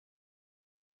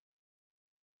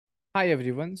Hi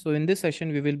everyone. So in this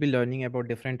session, we will be learning about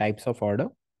different types of order.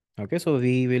 Okay, so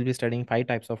we will be studying five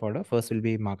types of order. First will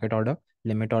be market order,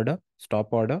 limit order,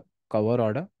 stop order, cover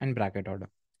order, and bracket order.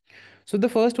 So the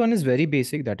first one is very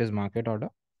basic, that is market order.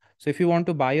 So if you want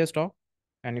to buy a stock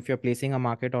and if you're placing a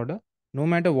market order, no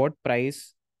matter what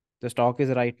price the stock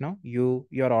is right now,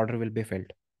 your order will be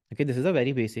filled. Okay, this is a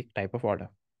very basic type of order.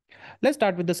 Let's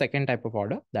start with the second type of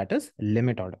order, that is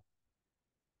limit order.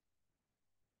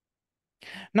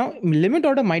 Now, limit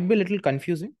order might be a little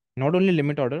confusing. Not only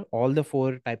limit order, all the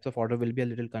four types of order will be a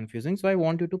little confusing. So I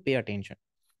want you to pay attention.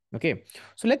 Okay.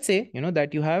 So let's say,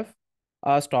 that you have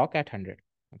a stock at 100.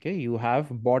 Okay. You have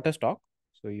bought a stock.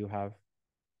 So you have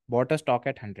bought a stock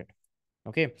at 100.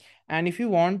 Okay. And if you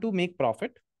want to make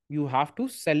profit, you have to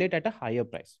sell it at a higher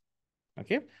price.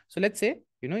 Okay. So let's say,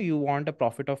 you want a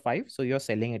profit of 5. So you're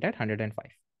selling it at 105.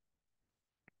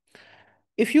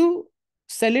 If you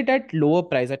sell it at lower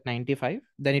price at 95,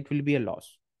 then it will be a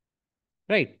loss,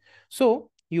 right? So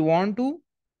you want to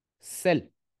sell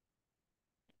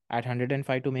at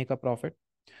 105 to make a profit.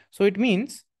 So it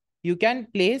means you can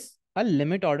place a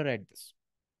limit order at this.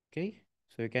 Okay.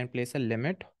 So you can place a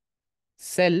limit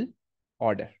sell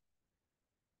order.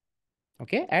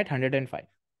 Okay. At 105.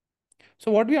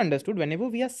 So what we understood, whenever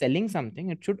we are selling something,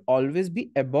 it should always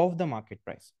be above the market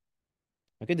price.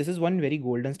 Okay. This is one very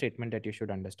golden statement that you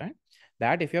should understand,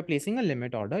 that if you're placing a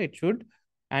limit order,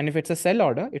 and if it's a sell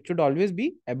order, it should always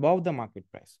be above the market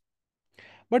price.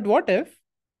 But what if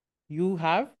you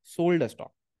have sold a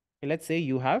stock? Okay, let's say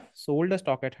you have sold a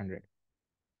stock at 100.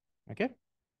 Okay.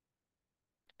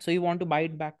 So you want to buy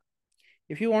it back.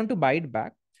 If you want to buy it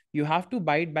back, you have to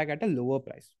buy it back at a lower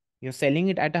price. You're selling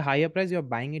it at a higher price, you're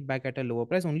buying it back at a lower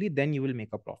price, only then you will make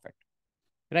a profit.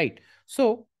 Right.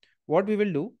 So what we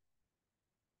will do,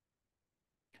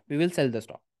 we will sell the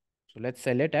stock. So let's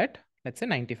sell it at, let's say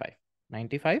 95.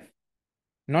 95,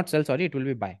 not sell, sorry, it will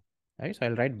be buy. Right. So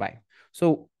I'll write buy.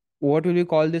 So what will we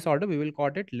call this order? We will call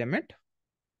it limit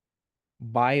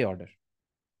buy order.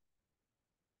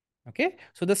 Okay.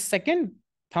 So the second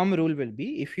thumb rule will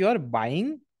be, if you are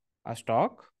buying a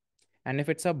stock and if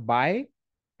it's a buy,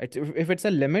 if it's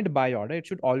a limit buy order, it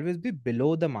should always be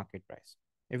below the market price.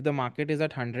 If the market is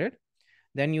at 100,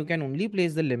 then you can only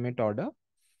place the limit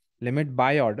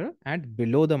buy order at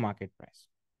below the market price.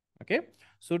 Okay.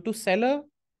 So to sell a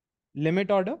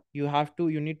limit order, you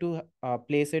need to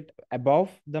place it above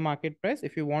the market price.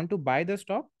 If you want to buy the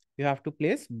stock, you have to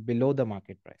place below the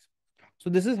market price.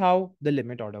 So this is how the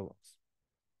limit order works.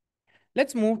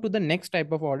 Let's move to the next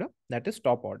type of order, that is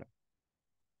stop order.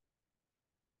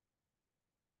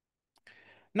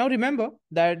 Now remember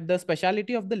that the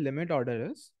speciality of the limit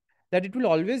order is that it will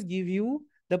always give you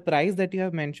the price that you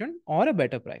have mentioned or a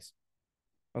better price.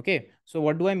 Okay. So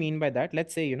what do I mean by that?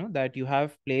 Let's say, that you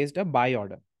have placed a buy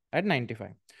order at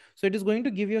 95. So it is going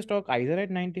to give you a stock either at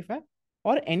 95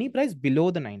 or any price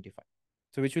below the 95.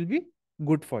 So which will be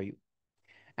good for you.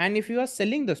 And if you are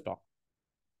selling the stock,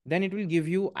 then it will give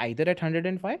you either at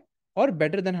 105 or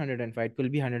better than 105. It will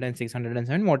be 106,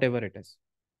 107, whatever it is.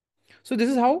 So this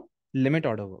is how limit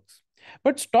order works.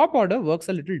 But stop order works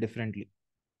a little differently.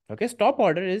 Okay, stop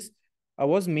order is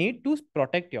was made to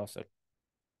protect yourself.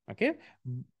 Okay,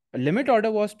 limit order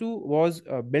was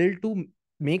built to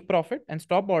make profit, and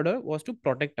stop order was to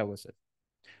protect ourselves.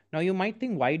 Now you might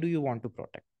think, why do you want to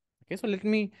protect? Okay, so let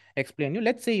me explain you.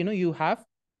 Let's say you have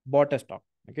bought a stock.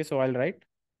 Okay, so I'll write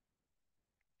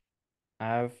I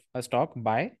have a stock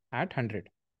buy at 100.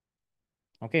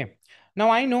 Okay, now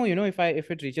I know if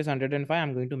it reaches 105,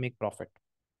 I'm going to make profit.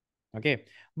 Okay,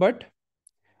 but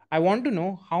I want to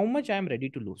know how much I am ready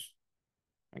to lose.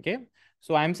 Okay.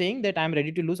 So I'm saying that I'm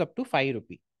ready to lose up to 5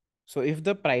 rupee. So if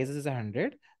the price is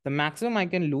 100, the maximum I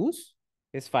can lose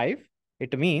is 5.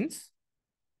 It means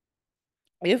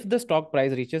if the stock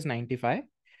price reaches 95,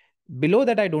 below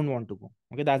that I don't want to go.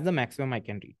 Okay. That's the maximum I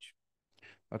can reach.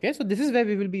 Okay. So this is where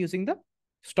we will be using the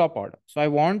stop order. So I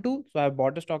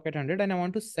bought a stock at 100 and I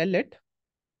want to sell it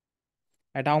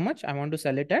at how much? I want to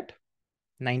sell it at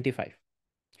 95.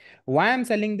 Why I'm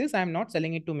selling this? I'm not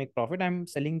selling it to make profit. I'm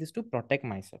selling this to protect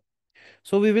myself.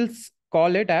 So we will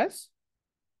call it as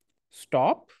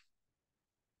stop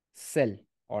sell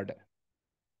order.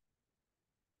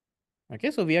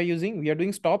 Okay, so we are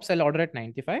doing stop sell order at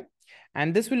 95,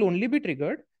 and this will only be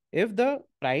triggered if the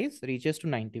price reaches to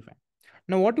 95.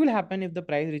 Now what will happen if the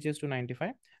price reaches to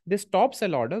 95? This stop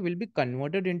sell order will be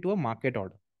converted into a market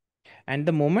order, and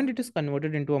the moment it is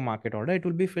converted into a market order, it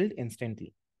will be filled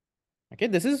instantly. Okay,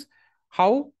 this is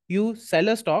how you sell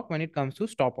a stock when it comes to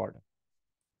stop order.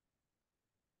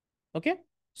 Okay,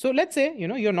 so let's say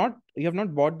you have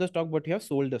not bought the stock, but you have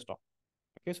sold the stock.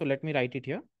 Okay, so let me write it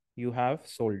here. you have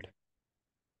sold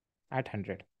at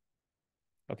 100.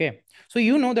 Okay. So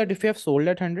you know that if you have sold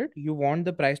at 100, you want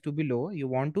the price to be lower. You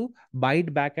want to buy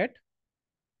it back at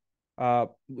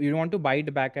you want to buy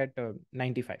it back at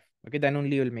 95. Okay, then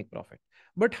only you will make profit.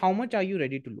 But how much are you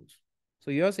ready to lose?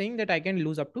 So you are saying that I can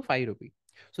lose up to 5 rupees.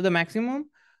 So the maximum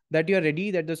that you are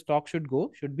ready that the stock should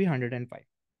go should be 105.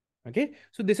 Okay,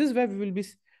 so this is where we will be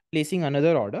placing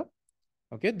another order.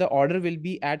 Okay, the order will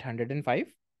be at 105.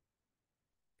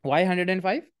 Why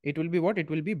 105? It will be what? It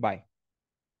will be buy.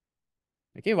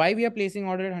 Okay, why we are placing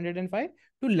order at 105?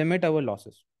 To limit our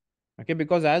losses. Okay,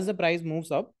 because as the price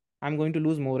moves up, I'm going to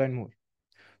lose more and more.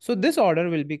 So this order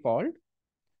will be called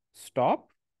stop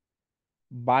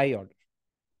buy order.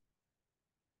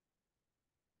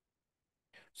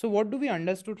 So what do we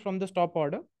understood from the stop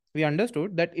order? We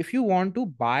understood that if you want to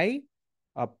buy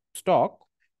a stock,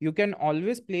 you can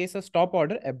always place a stop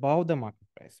order above the market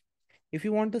price. If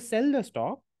you want to sell the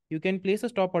stock, you can place a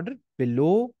stop order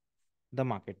below the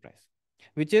market price,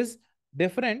 which is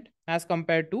different as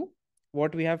compared to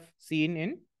what we have seen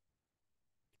in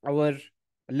our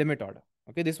limit order.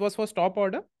 Okay, this was for stop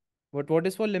order. But what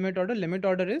is for limit order? Limit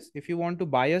order is if you want to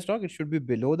buy a stock, it should be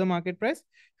below the market price.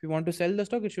 If you want to sell the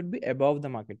stock, it should be above the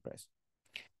market price.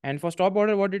 And for stop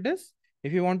order, what it is?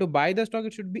 If you want to buy the stock,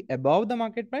 it should be above the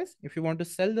market price. If you want to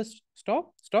sell the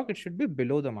stock, it should be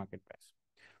below the market price.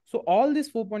 So all these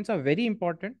 4 points are very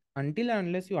important. Until and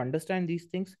unless you understand these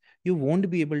things, you won't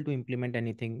be able to implement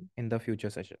anything in the future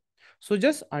session. So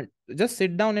just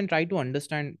sit down and try to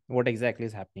understand what exactly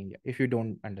is happening here if you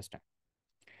don't understand.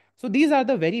 So these are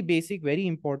the very basic, very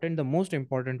important, the most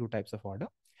important two types of order.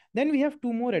 Then we have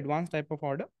two more advanced type of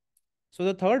order. So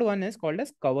the third one is called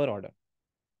as cover order.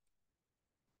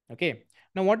 Okay.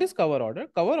 Now what is cover order?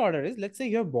 Cover order is, let's say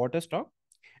you have bought a stock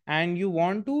and you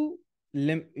want to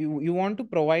you want to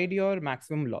provide your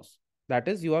maximum loss. That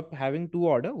is, you are having two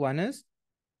order. One is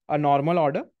a normal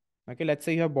order. Okay. Let's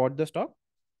say you have bought the stock.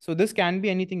 So this can be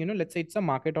anything, let's say it's a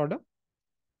market order.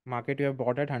 Market you have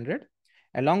bought at 100.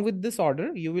 Along with this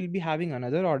order, you will be having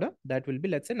another order that will be,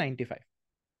 let's say, 95.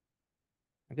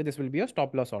 Okay, this will be a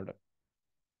stop loss order.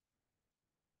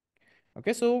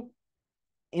 Okay, so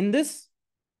in this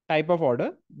type of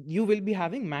order, you will be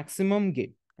having maximum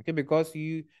gain. Okay, because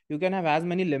you can have as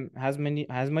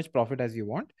much profit as you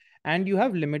want, and you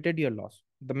have limited your loss.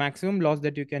 The maximum loss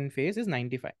that you can face is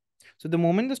 95. So the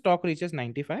moment the stock reaches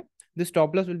 95, the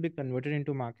stop loss will be converted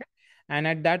into market, and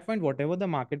at that point, whatever the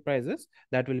market price is,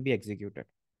 that will be executed.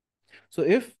 So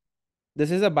if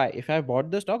this is a buy, if I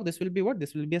bought the stock, this will be what?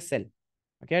 This will be a sell.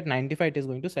 Okay, at 95, it is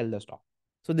going to sell the stock.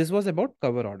 So this was about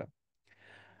cover order.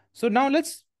 So now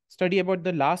let's study about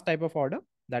the last type of order,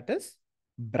 that is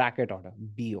bracket order,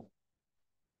 BO.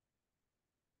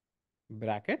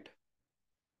 Bracket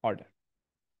order.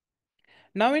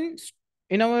 Now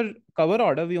in our cover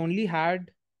order, we only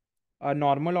had a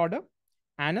normal order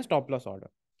and a stop loss order.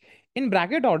 In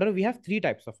bracket order, we have three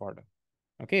types of order.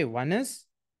 Okay, one is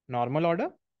normal order,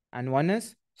 and one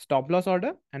is stop loss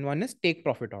order, and one is take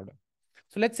profit order.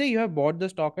 So let's say you have bought the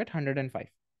stock at 105.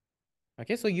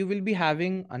 Okay, so you will be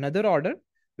having another order,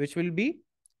 which will be,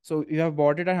 so you have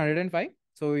bought it at 105.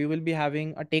 So you will be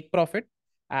having a take profit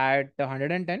at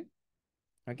 110.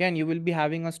 Okay, and you will be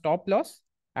having a stop loss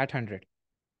at 100.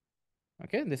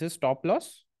 Okay, this is stop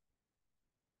loss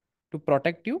to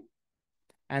protect you,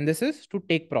 and this is to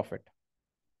take profit.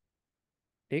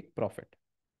 Take profit.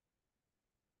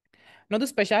 Now, the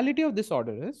speciality of this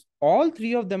order is all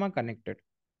three of them are connected.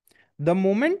 The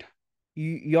moment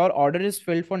your order is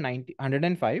filled for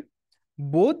 105,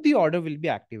 both the order will be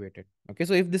activated. Okay,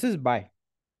 so if this is buy,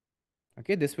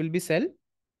 okay, this will be sell,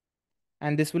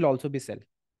 and this will also be sell.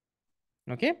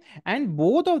 Okay, and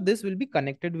both of this will be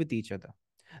connected with each other.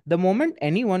 The moment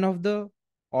any one of the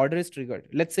order is triggered,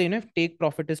 let's say, if take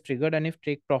profit is triggered and if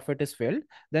take profit is failed,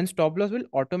 then stop loss will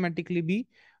automatically be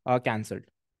cancelled.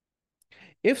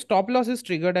 If stop loss is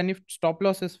triggered and if stop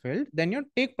loss is failed, then your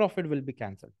take profit will be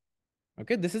cancelled.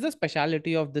 Okay, this is the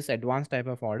speciality of this advanced type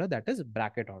of order, that is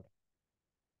bracket order.